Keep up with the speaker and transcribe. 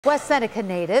West Seneca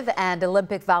native and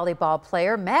Olympic volleyball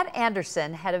player Matt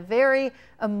Anderson had a very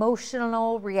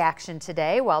emotional reaction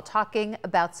today while talking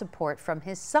about support from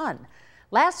his son.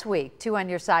 Last week, Two on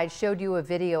Your Side showed you a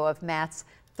video of Matt's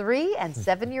 3- and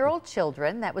 7-year-old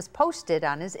children that was posted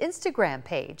on his Instagram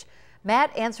page. Matt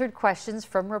answered questions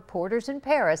from reporters in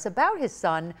Paris about his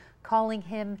son, calling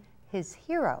him his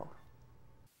hero.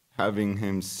 Having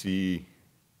him see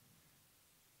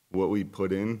what we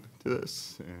put into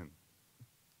this, and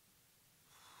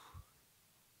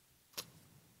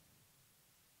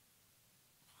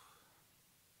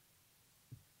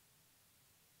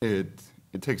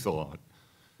it takes a lot.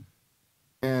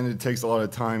 And it takes a lot of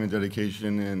time and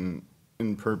dedication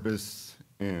and purpose.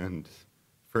 And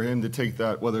for him to take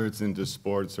that, whether it's into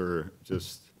sports or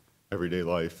just everyday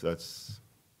life, that's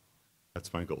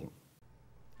my goal.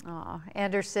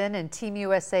 Anderson and Team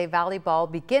USA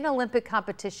Volleyball begin Olympic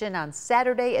competition on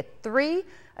Saturday at 3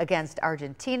 against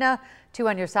Argentina. Two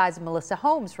on Your Side's Melissa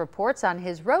Holmes reports on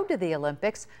his road to the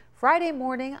Olympics Friday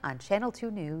morning on Channel 2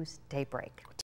 News Daybreak.